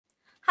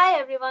Hi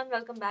everyone,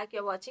 welcome back.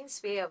 You're watching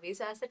Sway Away.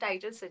 So as the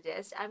title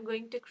suggests, I'm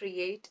going to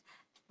create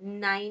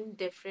 9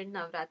 different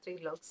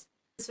Navratri looks.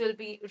 This will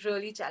be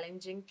really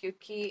challenging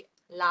क्योंकि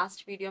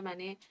last video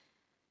मैंने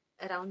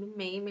around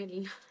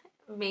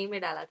मई में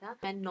डाला था.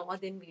 मैं 9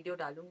 दिन video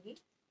डालूंगी,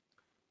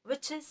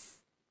 which is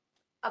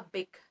a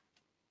big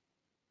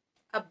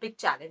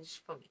challenge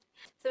for me.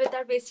 So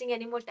without wasting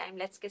any more time,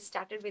 let's get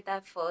started with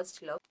our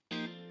first look.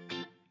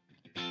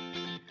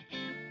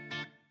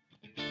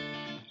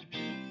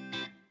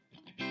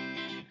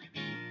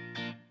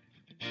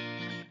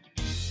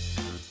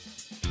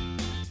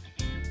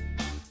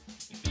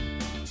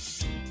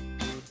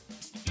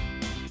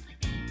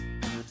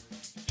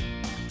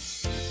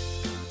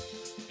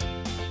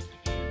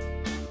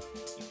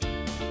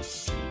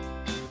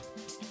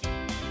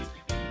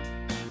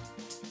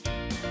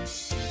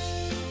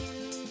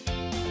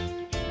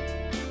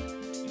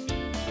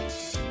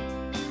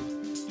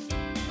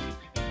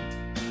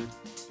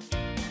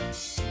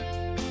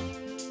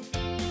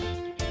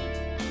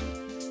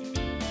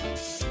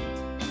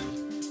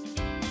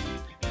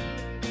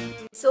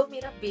 सो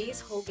मेरा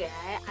base हो गया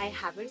है. I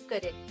haven't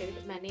corrected.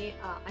 मैंने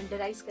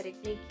अंडर आइज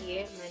करेक्ट नहीं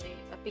किए,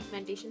 मैंने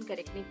पिगमेंटेशन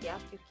करेक्ट नहीं किया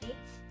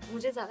क्योंकि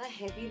मुझे ज़्यादा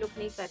हैवी लुक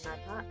नहीं करना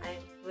था. I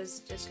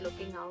was just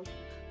looking out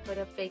for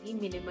a very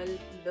minimal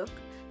look.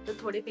 तो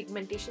थोड़े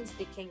पिगमेंटेशंस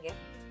दिखेंगे,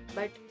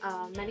 बट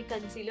मैंने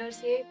कंसीलर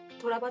से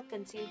थोड़ा बहुत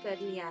कंसील कर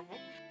लिया है.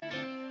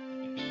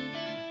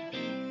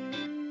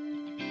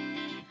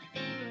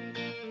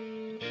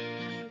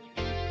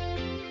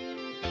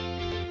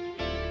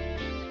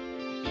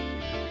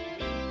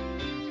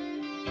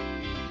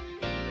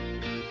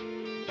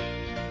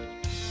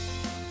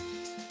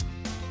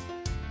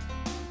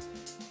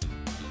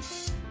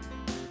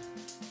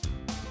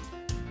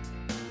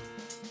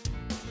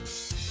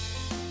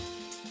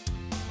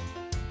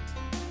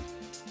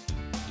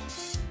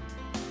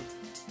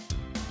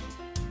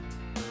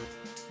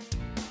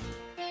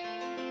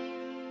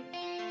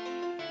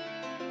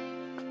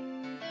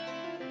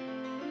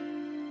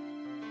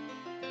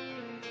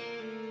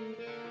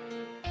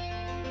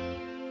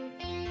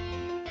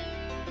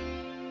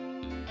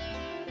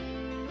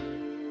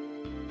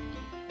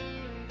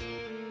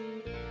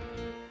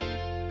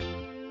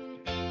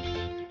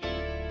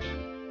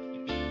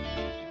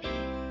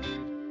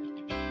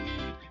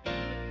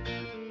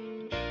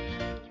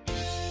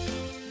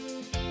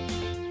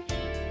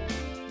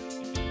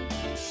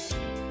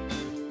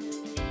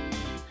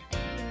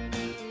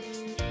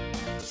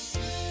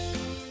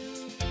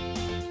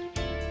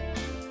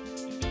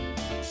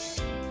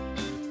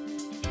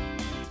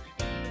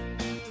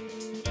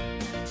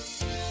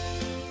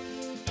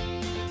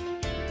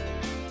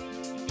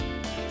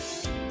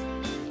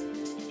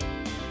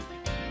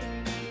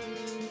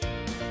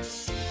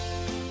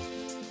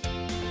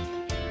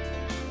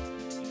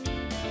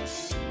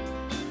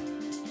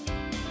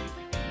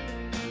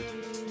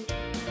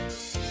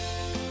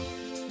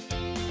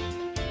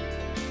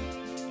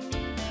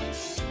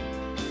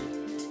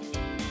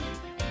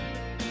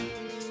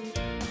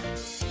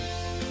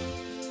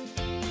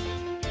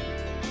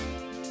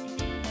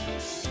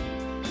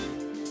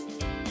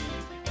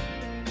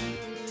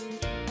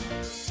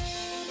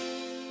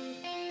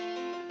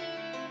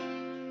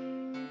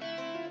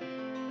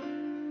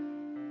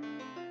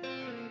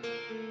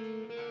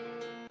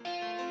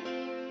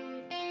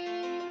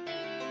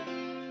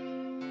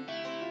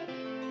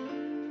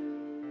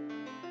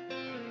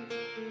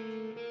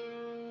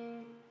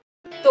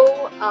 तो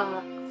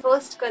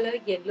फर्स्ट कलर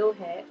येलो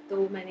है,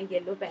 तो मैंने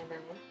येलो पहना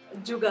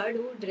है.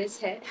 जुगाड़ू ड्रेस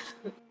है.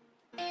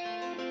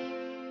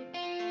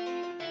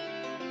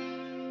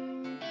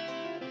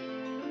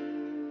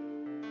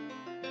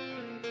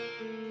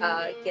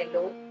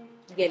 Yellow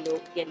yellow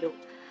yellow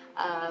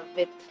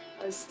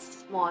with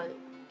small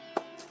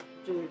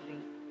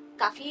jewellery.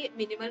 काफ़ी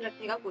मिनिमल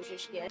रखने का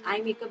कोशिश किया है.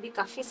 आई मेकअप भी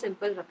काफ़ी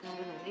सिंपल रखा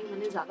है.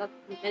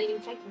 मैंने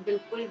इनफैक्ट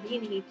बिल्कुल भी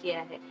नहीं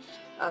किया है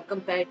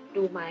compare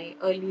to my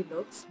early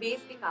looks.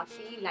 Base भी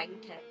काफ़ी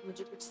लाइट है,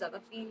 मुझे कुछ ज़्यादा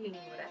फील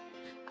नहीं हो रहा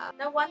है.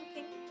 Now one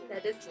thing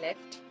that is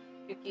left,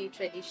 क्योंकि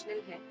ट्रेडिशनल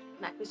है,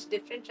 मैं कुछ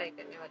डिफरेंट ट्राई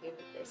करने वाली हूँ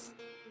विद दिस.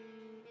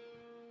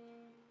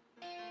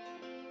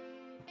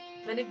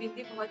 मैंने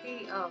बिंदी बहुत ही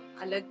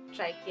अलग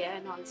ट्राई किया है.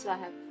 एंड ऑल्सो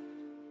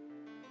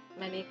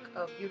मैंने एक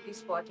ब्यूटी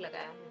स्पॉट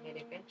लगाया है मेरे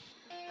पे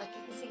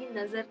ताकि किसी की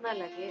नज़र ना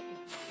लगे.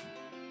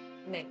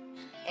 नहीं,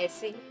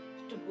 ऐसे ही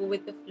to go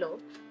with the flow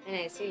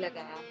मैंने ऐसे ही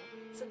लगाया है.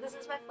 So this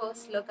is my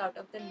first look out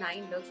of the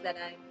 9 looks that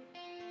I'm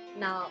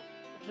now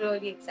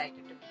really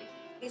excited to create.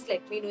 Please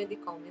let me know in the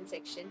comment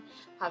section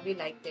how you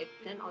liked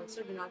it, and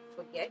also do not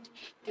forget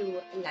to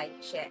like,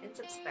 share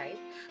and subscribe.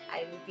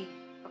 I will be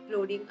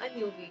uploading a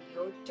new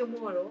video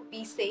tomorrow.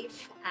 Be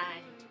safe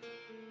and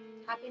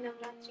happy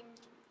Navratri.